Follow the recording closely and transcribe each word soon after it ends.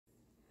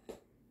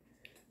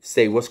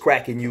Say what's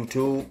cracking,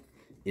 YouTube?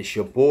 It's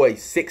your boy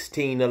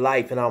 16 to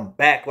life, and I'm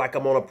back like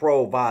I'm on a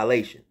parole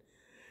violation.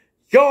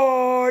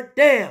 Yard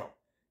down.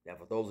 Now,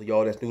 for those of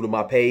y'all that's new to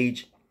my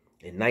page,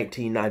 in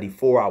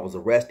 1994 I was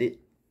arrested.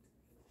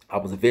 I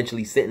was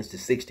eventually sentenced to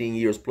 16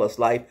 years plus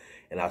life,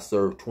 and I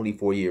served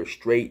 24 years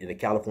straight in the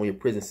California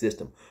prison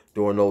system.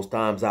 During those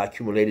times, I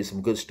accumulated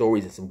some good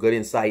stories and some good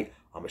insight.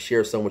 I'm going to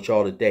share some with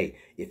y'all today.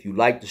 If you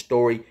like the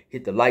story,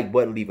 hit the like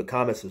button, leave a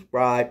comment,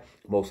 subscribe.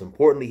 Most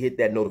importantly, hit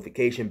that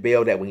notification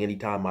bell. That way,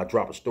 anytime I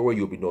drop a story,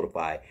 you'll be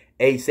notified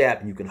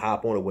ASAP, and you can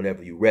hop on it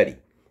whenever you're ready.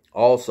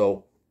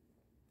 Also,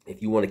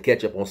 if you want to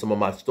catch up on some of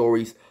my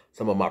stories,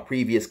 some of my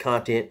previous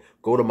content,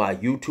 go to my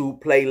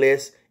YouTube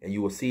playlist, and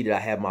you will see that I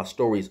have my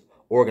stories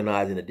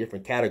organized into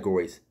different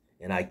categories,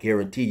 and I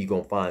guarantee you're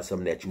going to find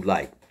something that you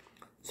like.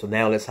 So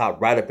now let's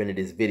hop right up into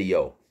this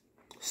video.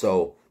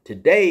 So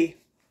today,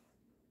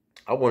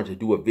 I wanted to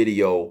do a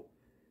video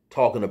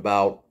talking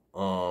about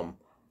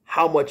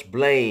how much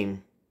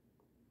blame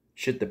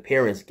should the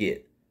parents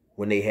get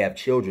when they have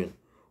children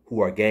who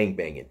are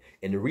gangbanging.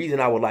 And the reason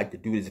I would like to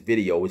do this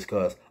video is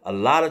because a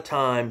lot of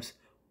times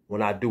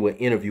when I do an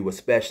interview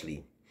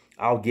especially,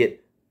 I'll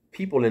get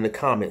people in the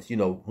comments,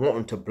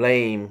 wanting to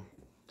blame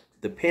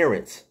the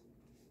parents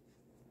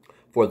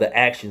for the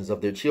actions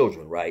of their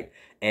children, right?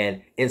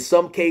 And in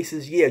some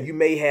cases, yeah, you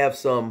may have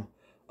some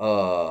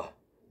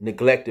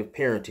neglective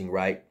parenting,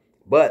 right?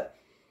 But,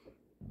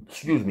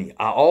 excuse me,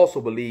 I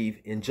also believe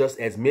in just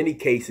as many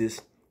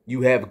cases,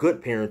 you have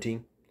good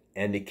parenting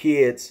and the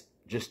kids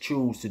just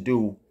choose to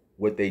do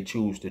what they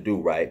choose to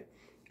do, right?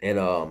 And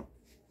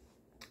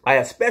I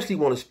especially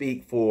want to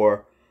speak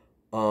for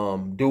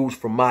dudes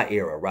from my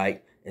era,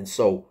 right? And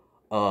so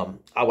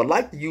I would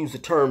like to use the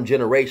term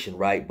generation,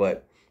 right?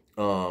 But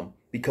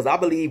because I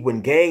believe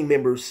when gang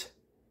members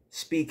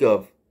speak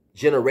of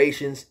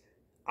generations,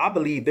 I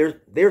believe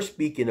they're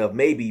speaking of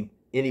maybe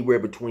anywhere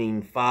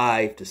between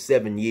 5 to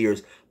 7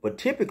 years, but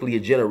typically a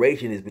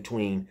generation is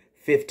between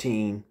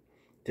 15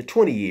 to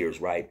 20 years,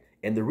 right?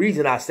 And the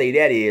reason I say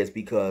that is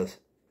because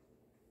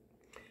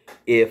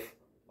the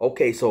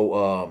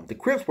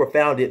Crips were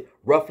founded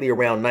roughly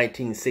around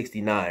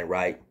 1969,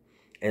 right?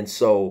 And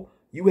so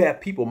you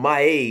have people my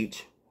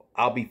age,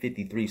 I'll be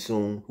 53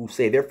 soon, who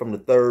say they're from the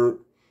third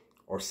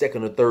or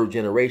second or third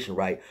generation,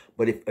 right?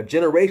 But if a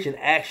generation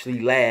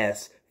actually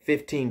lasts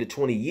 15 to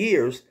 20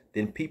 years,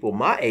 then people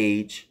my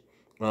age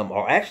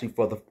are actually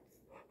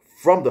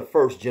from the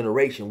first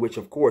generation, which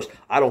of course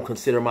I don't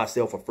consider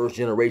myself a first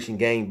generation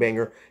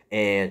gangbanger.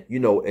 And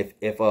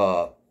if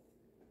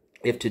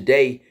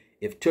today,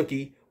 if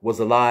Tookie was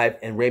alive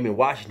and Raymond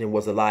Washington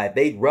was alive,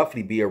 they'd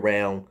roughly be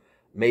around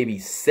maybe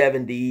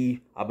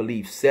 70, I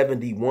believe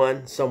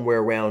 71, somewhere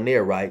around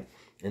there, right?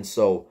 And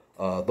so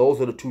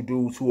those are the two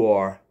dudes who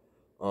are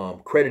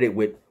credited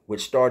with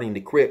starting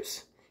the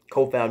Crips,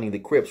 co-founding the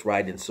Crips,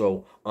 right? And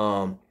so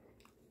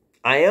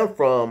I am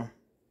from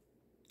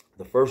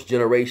the first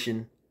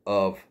generation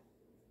of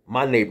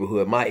my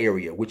neighborhood, my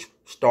area, which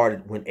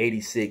started when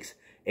 86,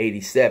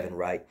 87,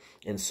 right?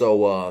 And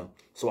so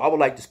so I would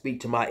like to speak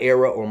to my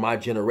era or my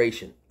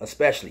generation,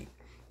 especially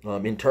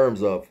in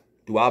terms of,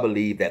 do I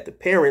believe that the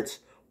parents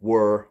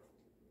were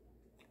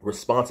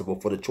responsible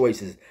for the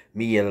choices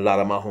me and a lot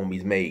of my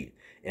homies made?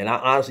 And I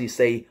honestly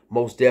say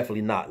most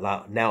definitely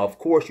not. Now, of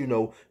course,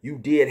 you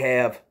did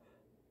have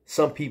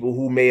some people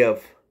who may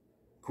have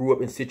grew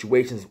up in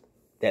situations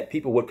that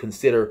people would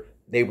consider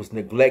they was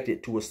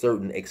neglected to a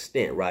certain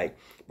extent, right?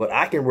 But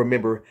I can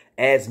remember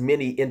as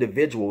many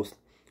individuals,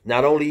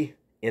 not only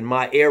in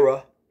my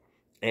era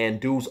and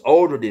dudes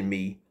older than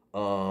me,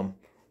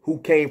 who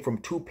came from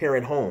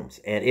two-parent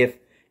homes. And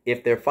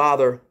if their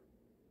father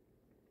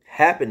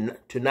happened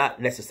to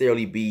not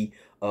necessarily be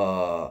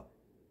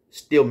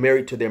still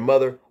married to their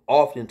mother,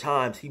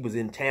 oftentimes he was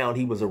in town,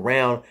 he was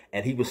around,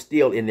 and he was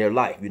still in their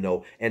life,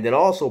 And then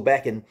also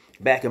back in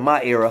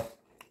my era,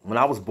 when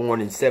I was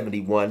born in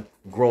 71,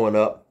 growing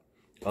up,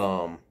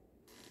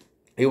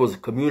 it was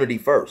community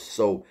first.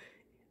 So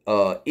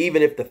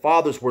even if the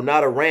fathers were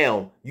not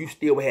around, you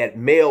still had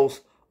males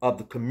of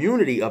the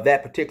community, of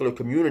that particular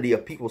community,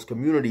 of people's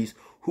communities,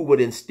 who would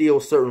instill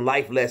certain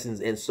life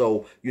lessons. And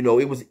so,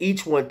 it was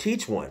each one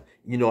teach one.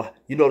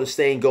 The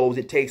saying goes,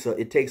 it takes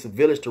a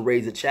village to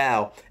raise a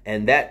child.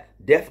 And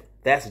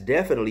that's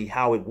definitely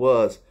how it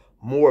was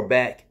more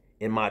back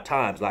in my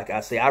times. Like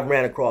I say, I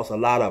ran across a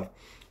lot of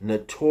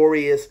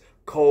notorious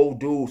cold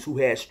dudes who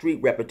had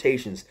street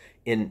reputations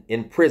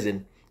in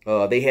prison.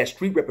 They had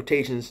street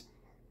reputations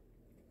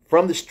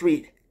from the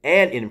street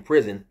and in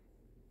prison.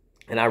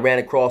 And I ran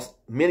across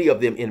many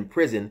of them in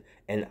prison,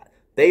 and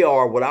they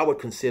are what I would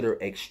consider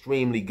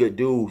extremely good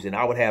dudes, and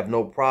I would have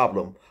no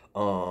problem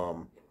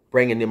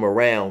bringing them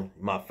around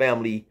my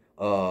family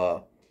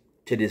to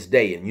this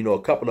day. And a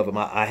couple of them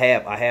I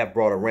have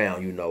brought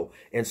around,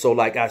 And so,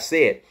 like I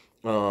said,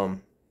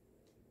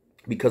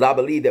 because I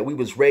believe that we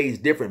was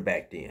raised different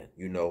back then,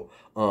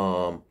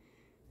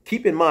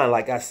 Keep in mind,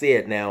 like I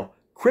said, now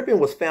Crippin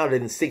was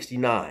founded in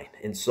 69,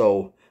 and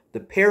so the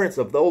parents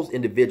of those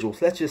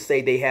individuals, let's just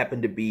say they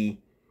happen to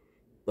be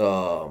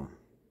 30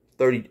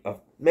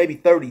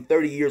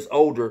 30 years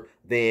older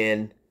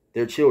than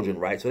their children,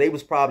 right? So they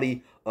was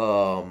probably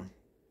in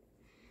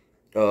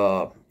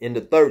the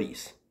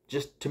 30s.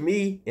 Just to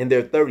me, in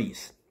their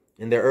 30s,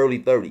 in their early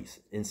 30s,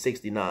 in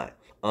 '69.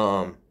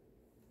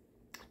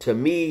 To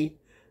me,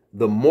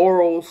 the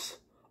morals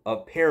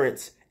of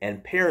parents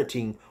and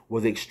parenting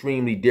was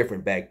extremely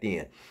different back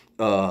then.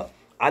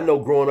 I know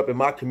growing up in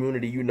my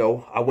community, you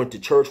know, I went to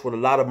church with a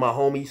lot of my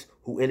homies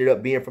who ended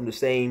up being from the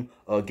same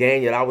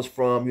gang that I was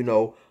from, you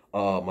know. A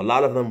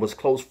lot of them was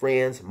close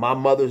friends. My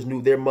mothers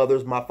knew their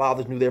mothers. My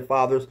fathers knew their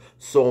fathers,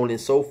 so on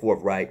and so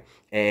forth, right?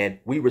 And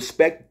we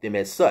respected them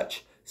as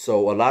such.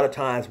 So a lot of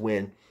times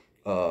when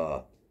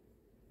I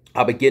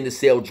began to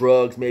sell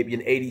drugs, maybe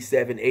in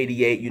 '87,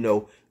 '88, you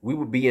know, we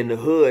would be in the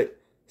hood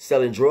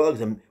selling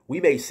drugs, and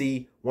we may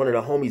see one of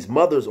the homies'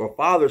 mothers or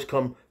fathers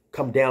come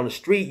down the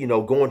street, you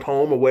know, going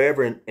home or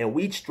wherever, and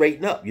we'd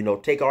straighten up, you know,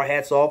 take our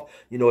hats off.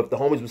 You know, if the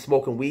homies were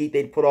smoking weed,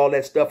 they'd put all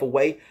that stuff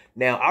away.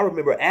 Now, I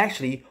remember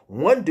actually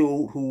one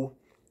dude who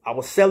I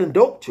was selling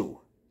dope to,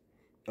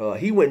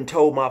 he went and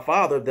told my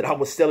father that I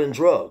was selling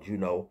drugs, you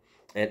know.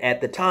 And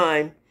at the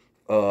time,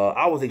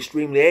 I was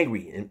extremely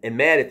angry and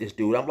mad at this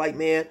dude. I'm like,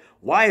 man,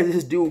 why is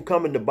this dude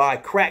coming to buy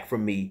crack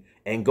from me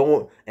and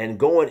going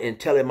and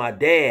telling my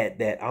dad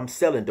that I'm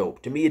selling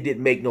dope? To me, it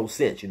didn't make no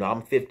sense. You know,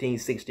 I'm 15,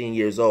 16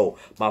 years old.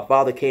 My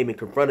father came and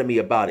confronted me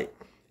about it.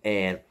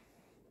 And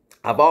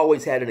I've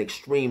always had an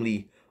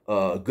extremely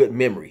good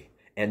memory.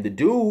 And the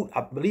dude,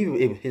 I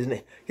believe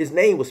his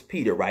name was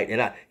Peter, right?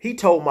 And he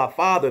told my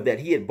father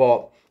that he had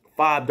bought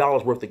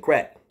 $5 worth of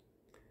crack.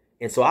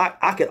 And so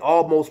I could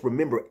almost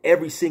remember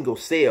every single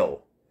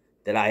sale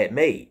that I had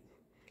made.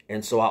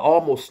 And so I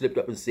almost slipped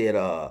up and said,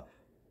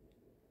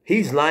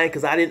 he's lying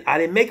because I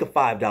didn't make a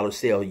 $5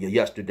 sale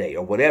yesterday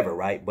or whatever,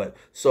 right? But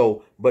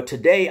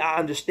today I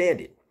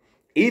understand it.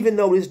 Even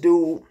though this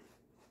dude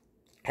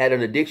had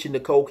an addiction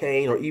to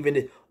cocaine, or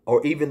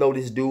even though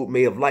this dude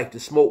may have liked to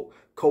smoke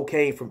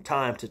cocaine from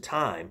time to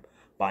time,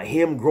 by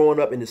him growing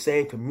up in the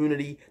same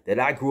community that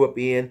I grew up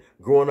in,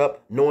 growing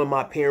up knowing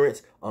my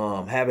parents,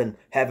 having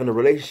a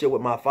relationship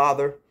with my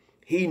father,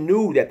 he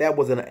knew that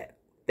wasn't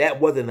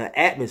an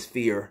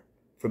atmosphere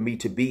for me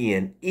to be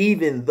in,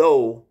 even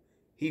though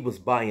he was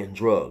buying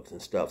drugs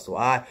and stuff. So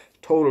I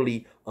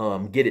totally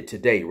get it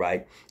today,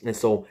 right? And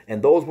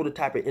those were the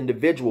type of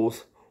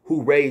individuals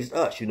who raised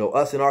us, you know,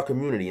 us in our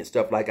community and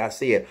stuff. Like I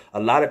said,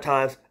 a lot of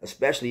times,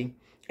 especially,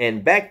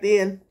 and back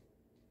then,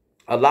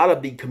 a lot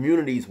of the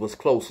communities was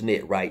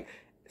close-knit, right?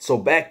 So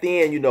back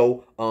then, you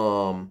know,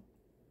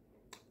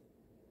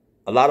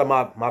 a lot of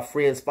my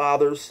friends'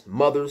 fathers,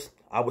 mothers,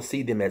 I would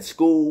see them at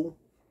school.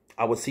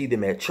 I would see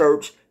them at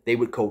church. They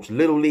would coach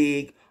Little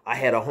League. I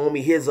had a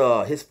homie,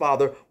 his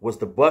father was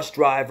the bus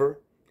driver.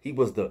 He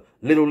was the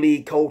Little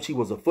League coach. He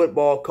was a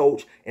football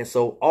coach. And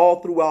so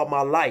all throughout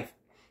my life,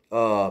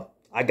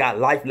 I got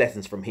life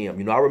lessons from him.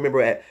 You know, I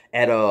remember at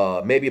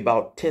maybe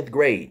about 10th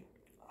grade,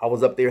 I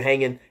was up there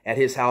hanging at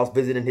his house,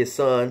 visiting his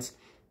sons.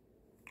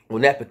 On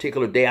that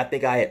particular day, I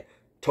think I had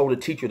told a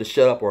teacher to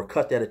shut up or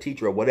cussed at a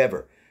teacher or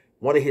whatever.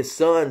 One of his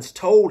sons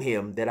told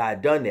him that I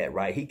had done that,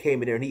 right? He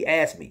came in there and he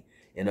asked me.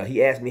 And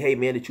he asked me, hey,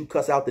 man, did you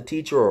cuss out the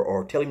teacher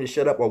or tell him to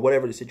shut up or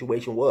whatever the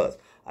situation was?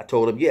 I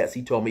told him, yes.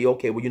 He told me,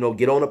 okay, well, you know,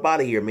 get on up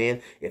out of here,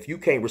 man. If you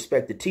can't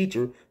respect the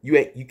teacher,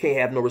 you can't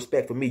have no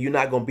respect for me. You're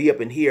not going to be up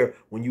in here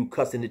when you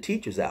cussing the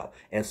teachers out.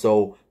 And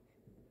so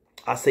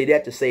I say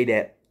that to say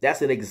that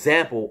that's an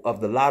example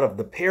of a lot of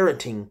the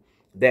parenting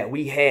that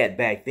we had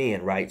back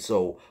then, right?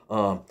 So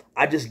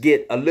I just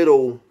get a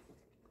little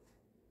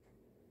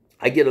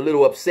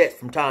upset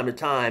from time to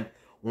time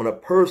when a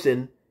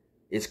person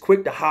is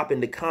quick to hop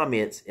into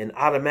comments and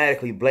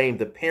automatically blame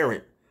the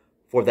parent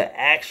for the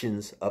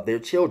actions of their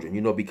children,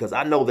 you know, because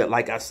I know that,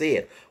 like I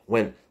said,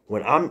 when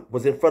I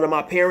was in front of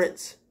my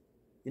parents,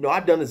 you know, I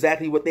done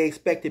exactly what they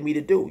expected me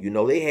to do. You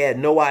know, they had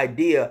no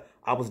idea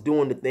I was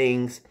doing the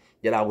things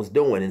that I was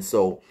doing. And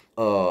so,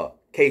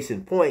 case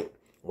in point,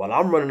 while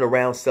I'm running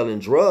around selling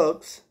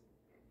drugs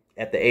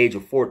at the age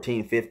of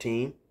 14,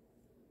 15,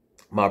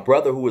 my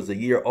brother, who was a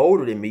year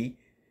older than me,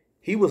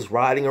 he was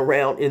riding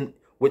around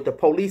with the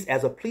police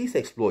as a police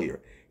exploiter.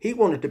 He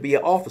wanted to be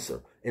an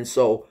officer. And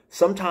so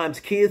sometimes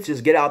kids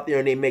just get out there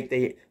and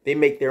they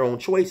make their own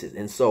choices.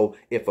 And so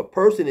if a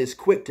person is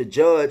quick to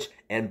judge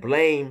and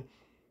blame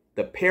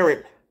the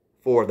parent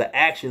for the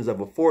actions of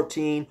a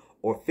 14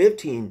 or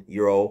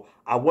 15-year-old,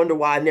 I wonder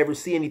why I never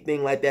see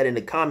anything like that in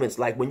the comments,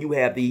 like when you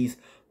have these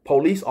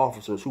police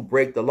officers who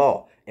break the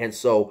law. And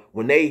so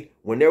when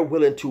they're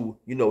willing to,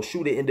 you know,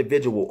 shoot an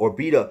individual or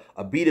beat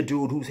a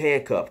dude who's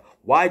handcuffed,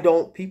 why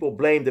don't people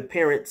blame the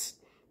parents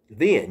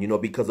then? You know,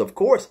 because of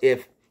course,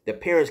 if the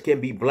parents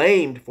can be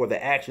blamed for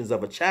the actions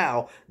of a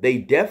child, they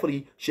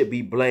definitely should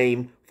be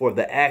blamed for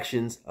the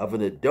actions of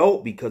an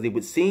adult, because it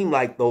would seem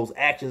like those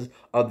actions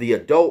of the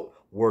adult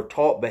were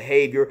taught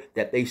behavior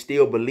that they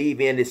still believe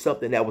in. Is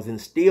something that was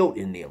instilled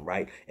in them,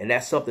 right? And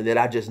that's something that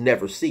I just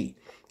never see.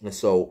 And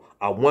so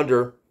I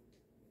wonder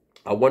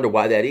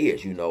why that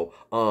is, you know.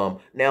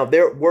 Now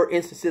there were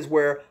instances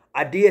where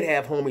I did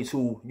have homies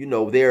who, you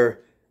know,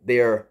 their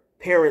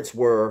parents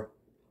were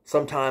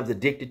sometimes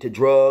addicted to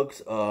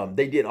drugs.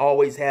 They didn't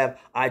always have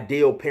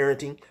ideal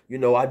parenting. You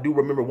know, I do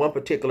remember one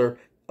particular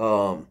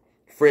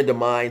friend of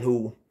mine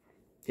who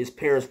his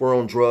parents were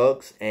on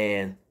drugs.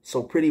 And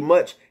so pretty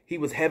much he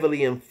was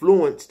heavily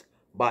influenced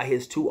by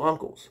his two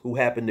uncles who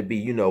happened to be,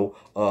 you know,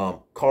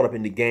 caught up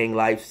in the gang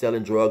life,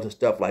 selling drugs and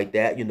stuff like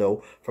that, you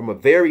know, from a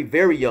very,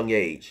 very young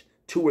age,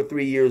 2 or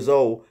 3 years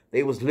old.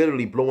 They was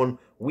literally blowing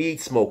weed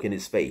smoke in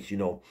his face, you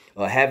know,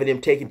 having him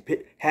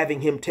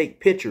take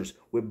pictures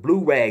with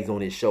blue rags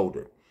on his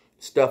shoulder,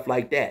 stuff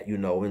like that, you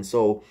know. And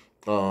so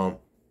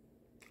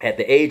at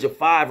the age of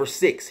 5 or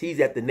 6, he's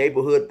at the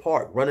neighborhood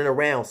park running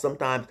around,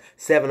 sometimes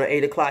 7 or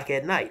 8 o'clock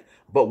at night.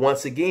 But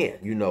once again,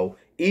 you know,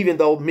 even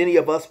though many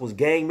of us was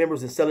gang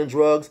members and selling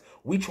drugs,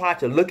 we tried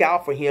to look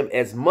out for him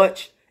as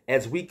much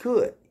as we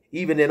could,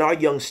 even in our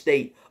young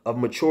state of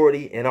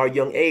maturity and our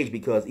young age,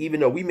 because even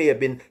though we may have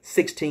been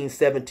 16,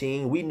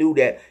 17, we knew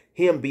that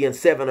him being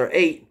 7 or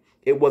 8,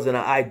 it wasn't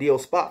an ideal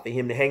spot for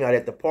him to hang out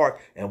at the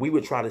park, and we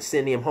would try to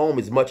send him home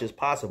as much as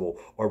possible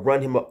or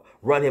run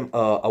him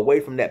away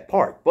from that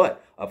park.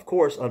 But of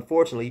course,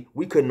 unfortunately,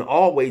 we couldn't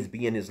always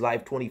be in his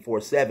life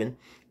 24/7,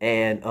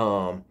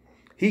 and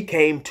he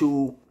came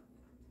to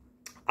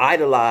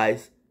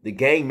idolize the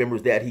gang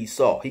members that he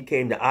saw. He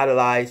came to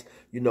idolize,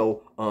 you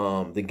know,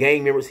 the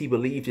gang members he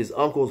believed his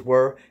uncles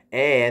were,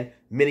 and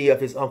many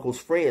of his uncle's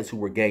friends who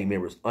were gang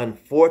members.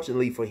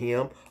 Unfortunately for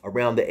him,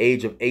 around the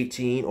age of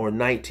 18 or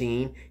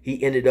 19,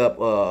 he ended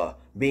up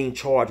being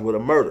charged with a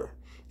murder.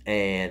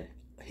 And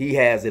he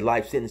has a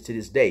life sentence to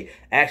this day.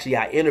 Actually,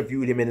 I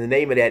interviewed him, and the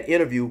name of that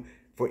interview,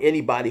 for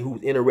anybody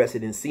who's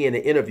interested in seeing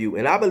the interview,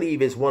 and I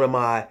believe it's one of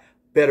my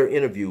better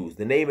interviews.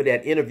 The name of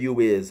that interview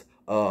is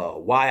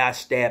Why I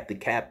Stabbed the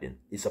Captain.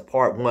 It's a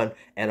part 1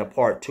 and a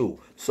part 2.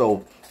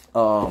 So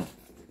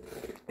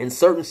in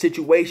certain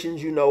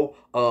situations, you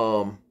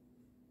know,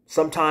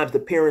 sometimes the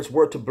parents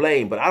were to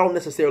blame, but I don't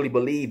necessarily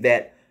believe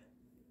that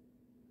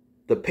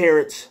the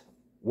parents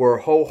were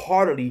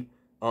wholeheartedly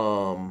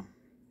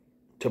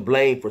to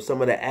blame for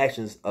some of the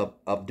actions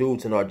of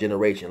dudes in our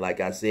generation. Like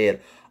I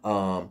said,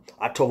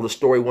 I told a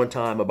story one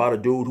time about a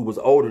dude who was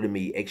older than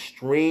me,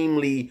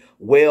 extremely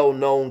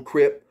well-known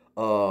Crip,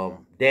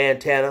 Dan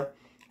Tanner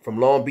from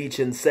Long Beach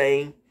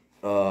Insane.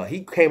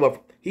 He came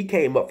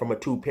up from a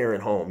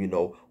 2-parent home, you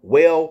know,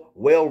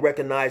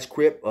 well-recognized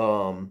Crip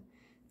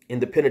in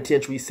the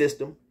penitentiary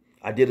system.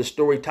 I did a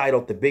story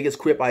titled "The Biggest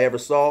Crip I Ever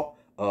Saw."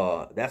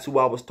 That's who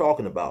I was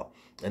talking about.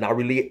 And I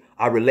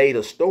relayed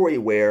a story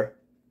where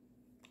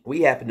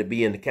we happened to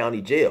be in the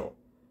county jail,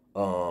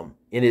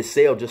 in his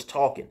cell, just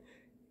talking.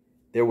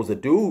 There was a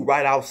dude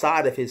right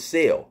outside of his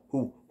cell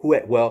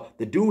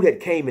the dude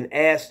had came and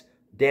asked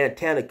Dan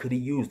Tanner could he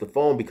use the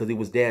phone because it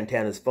was Dan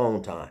Tanner's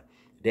phone time.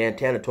 Dan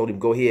Tanner told him,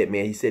 go ahead,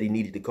 man. He said he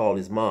needed to call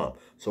his mom.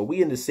 So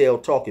we in the cell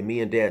talking, me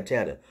and Dan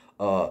Tanner.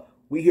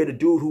 We hear the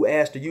dude who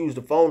asked to use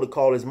the phone to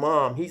call his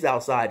mom. He's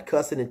outside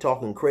cussing and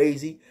talking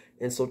crazy.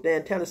 And so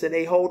Dan Tanner said,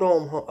 hey, hold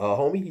on,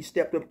 homie. He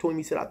stepped up to him.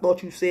 He said, I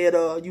thought you said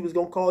you was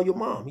going to call your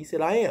mom. He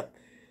said, I am.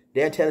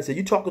 Dan Tanner said,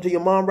 you talking to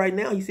your mom right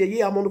now? He said,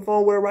 yeah, I'm on the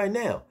phone with her right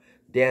now.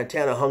 Dan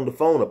Tanner hung the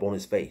phone up on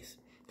his face.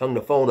 Hung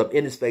the phone up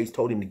in his face,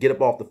 told him to get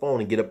up off the phone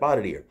and get up out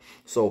of there.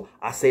 So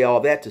I say all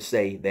that to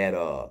say that,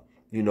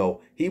 you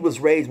know, he was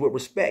raised with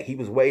respect. He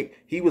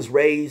was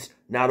raised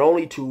not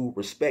only to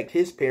respect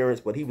his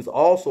parents, but he was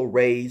also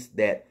raised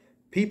that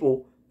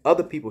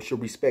other people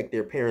should respect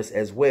their parents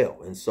as well.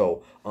 And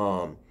so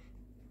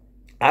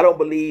I don't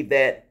believe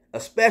that,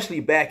 especially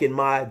back in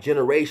my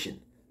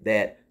generation,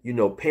 that, you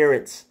know,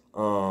 parents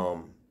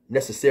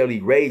necessarily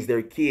raise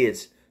their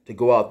kids to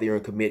go out there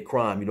and commit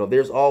crime. You know,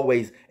 there's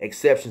always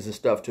exceptions and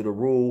stuff to the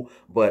rule.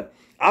 But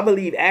I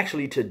believe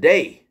actually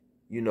today,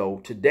 you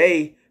know,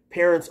 today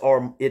parents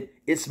are,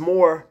 it's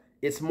more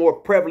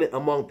prevalent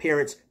among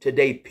parents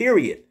today,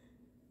 period,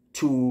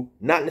 to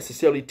not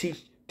necessarily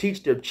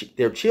teach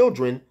their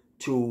children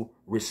to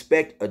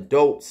respect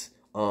adults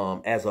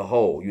as a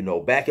whole. You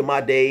know, back in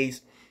my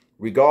days,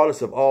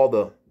 regardless of all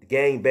the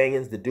gang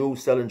bangings, the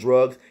dudes selling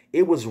drugs,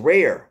 it was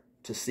rare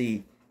to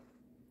see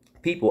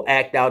people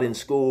act out in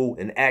school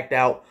and act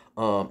out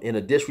in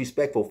a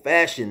disrespectful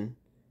fashion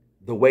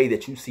the way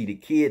that you see the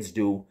kids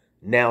do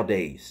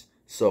nowadays.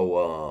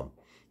 So,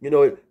 you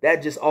know,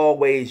 that just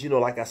always, you know,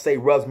 like I say,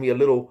 rubs me a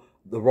little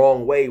the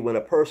wrong way when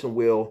a person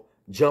will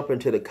jump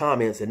into the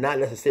comments and not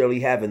necessarily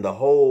having the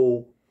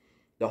whole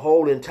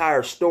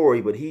entire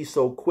story, but he's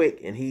so quick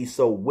and he's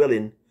so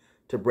willing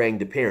to bring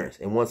the parents.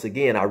 And once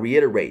again, I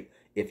reiterate,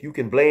 if you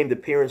can blame the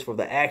parents for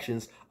the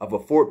actions of a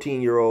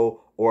 14-year-old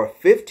or a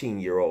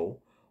 15-year-old,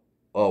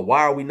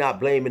 why are we not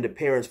blaming the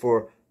parents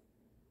for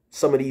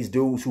some of these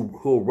dudes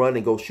who run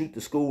and go shoot the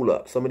school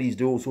up? Some of these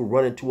dudes who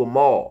run into a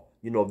mall,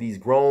 you know, these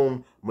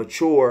grown,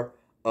 mature,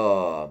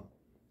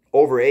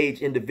 overage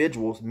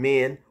individuals,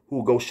 men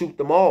who go shoot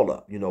them all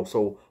up, you know.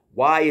 So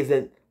why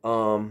isn't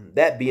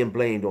that being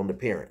blamed on the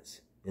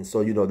parents? And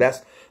so, you know,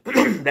 that's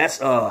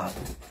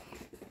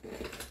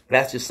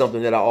just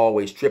something that I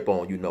always trip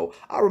on, you know.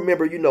 I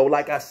remember, you know,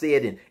 like I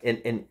said,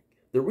 and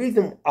the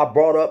reason why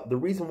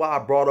I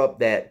brought up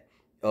that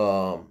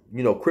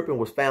you know, Crippen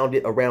was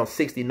founded around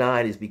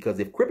 69 is because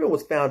if Crippen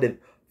was founded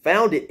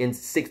in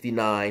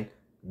 69,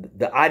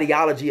 the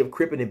ideology of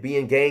Crippen and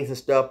being gangs and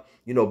stuff,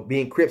 you know,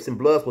 being Crips and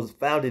Bloods was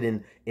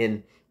founded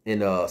in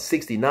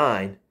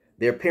 69.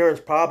 Their parents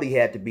probably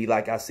had to be,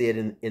 like I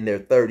said, in their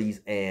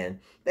 30s, and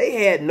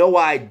they had no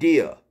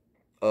idea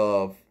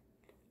of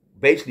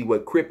basically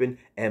what Crippen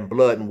and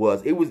Blooding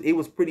was. It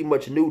was pretty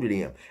much new to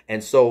them.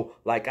 And so,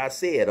 like I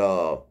said,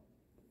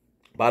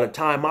 by the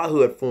time my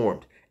hood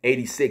formed,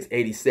 86,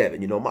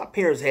 87, you know, my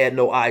parents had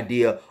no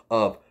idea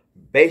of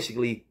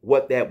basically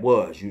what that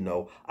was, you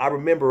know. I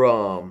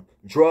remember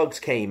drugs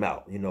came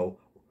out, you know,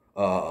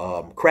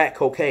 crack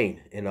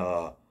cocaine, and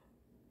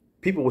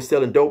people were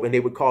selling dope, and they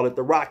would call it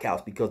the rock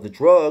house because the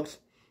drugs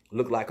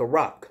looked like a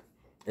rock.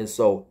 And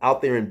so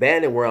out there in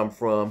Bannon, where I'm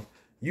from,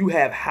 you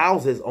have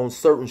houses on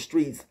certain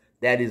streets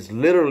that is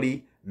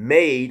literally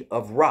made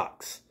of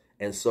rocks.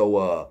 And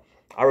so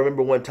I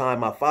remember one time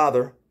my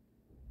father,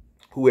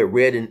 who had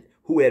read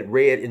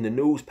in the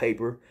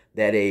newspaper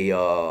that a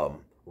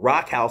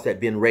rock house had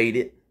been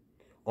raided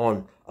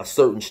on a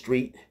certain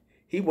street,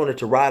 he wanted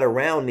to ride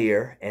around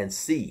there and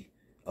see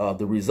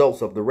the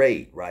results of the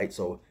raid, right?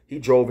 So he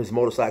drove his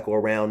motorcycle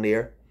around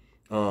there.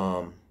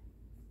 Hold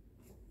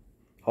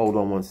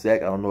on one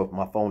sec. I don't know if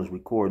my phone is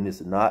recording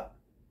this or not.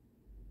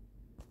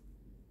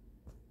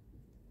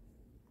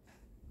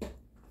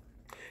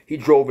 He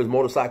drove his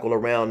motorcycle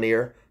around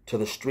there to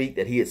the street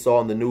that he had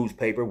saw in the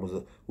newspaper,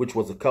 which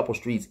was a couple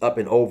streets up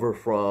and over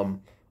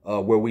from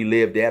where we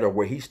lived at, or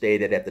where he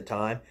stayed at the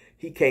time.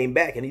 He came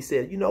back and he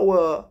said, you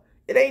know,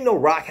 it ain't no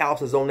rock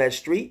houses on that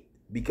street,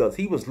 because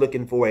he was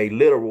looking for a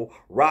literal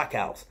rock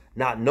house,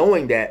 not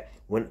knowing that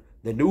when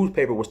the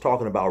newspaper was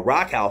talking about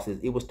rock houses,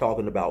 it was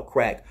talking about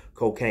crack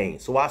cocaine.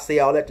 So I say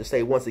all that to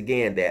say once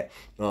again that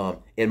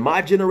in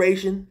my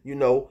generation, you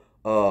know,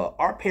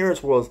 our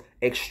parents was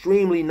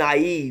extremely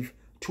naive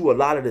to a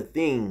lot of the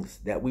things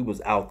that we was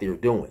out there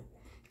doing.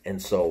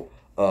 And so,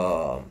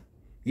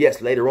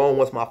 yes, later on,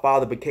 once my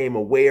father became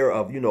aware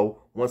of, you know,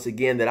 once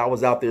again, that I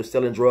was out there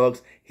selling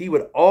drugs, he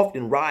would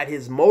often ride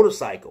his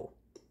motorcycle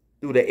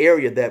through the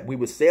area that we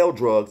would sell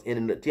drugs in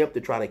an attempt to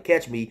try to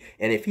catch me.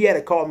 And if he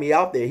had caught me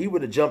out there, he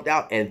would have jumped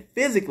out and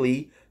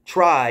physically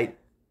tried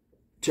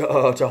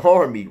to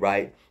harm me,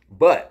 right?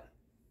 But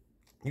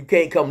you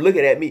can't come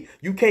looking at me.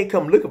 You can't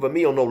come looking for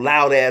me on no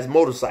loud ass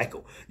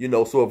motorcycle, you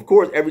know. So of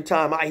course, every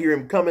time I hear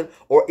him coming,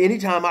 or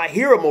anytime I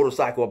hear a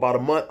motorcycle about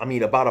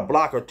a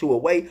block or two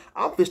away,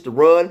 I'm just to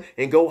run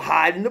and go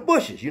hide in the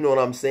bushes. You know what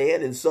I'm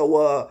saying? And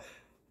so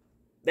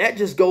that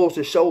just goes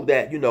to show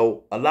that, you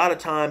know, a lot of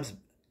times,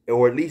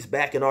 or at least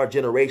back in our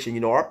generation, you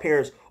know, our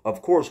parents,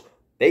 of course,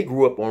 they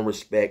grew up on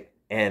respect,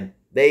 and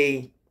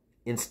they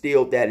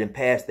instilled that and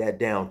passed that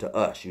down to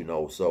us, you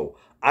know. So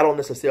I don't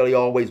necessarily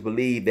always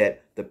believe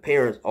that the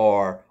parents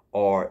are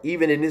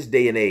even in this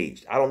day and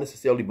age, I don't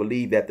necessarily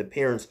believe that the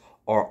parents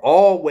are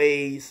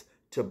always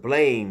to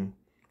blame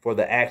for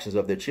the actions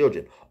of their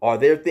children. Are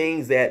there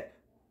things that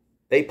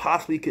they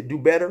possibly could do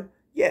better?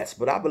 Yes,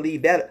 but I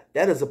believe that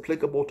is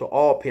applicable to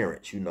all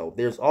parents, you know.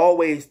 There's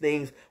always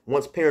things,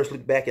 once parents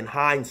look back in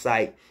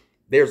hindsight,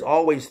 there's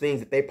always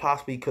things that they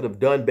possibly could have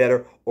done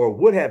better or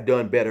would have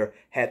done better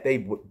had they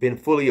been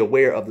fully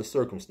aware of the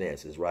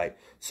circumstances, right?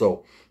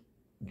 So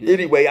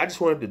anyway, I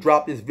just wanted to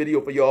drop this video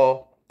for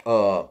y'all.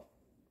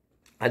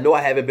 I know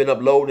I haven't been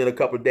uploading in a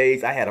couple of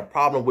days. I had a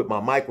problem with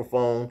my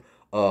microphone,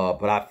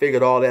 but I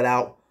figured all that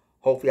out.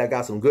 Hopefully I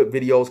got some good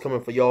videos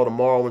coming for y'all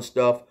tomorrow and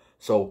stuff.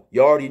 So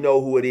you already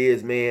know who it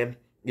is, man.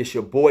 It's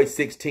your boy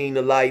 16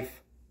 to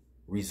Life.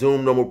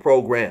 Resume normal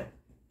program.